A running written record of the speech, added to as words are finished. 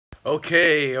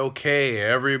Okay,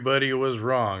 everybody was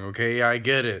wrong. Okay, I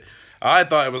get it. I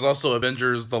thought it was also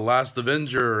Avengers: The Last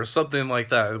Avenger or something like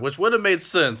that, which would have made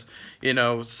sense,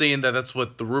 seeing that that's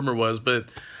what the rumor was. But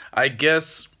I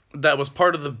guess that was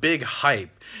part of the big hype.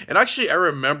 And actually, I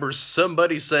remember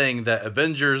somebody saying that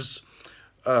Avengers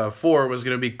 4 was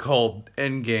going to be called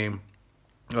Endgame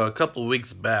a couple of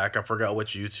weeks back. I forgot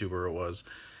which YouTuber it was.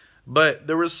 But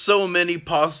there were so many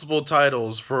possible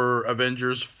titles for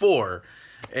Avengers 4.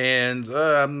 And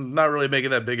I'm not really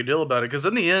making that big a deal about it because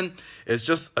in the end, it's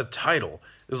just a title.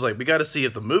 It's like we got to see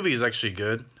if the movie is actually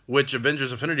good, which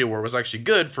Avengers Infinity War was actually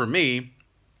good for me.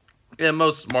 And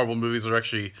most Marvel movies are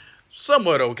actually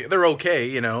somewhat okay. They're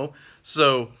okay.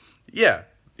 So, yeah.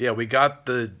 Yeah, we got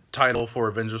the title for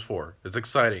Avengers 4. It's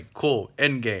exciting. Cool.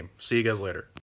 Endgame. See you guys later.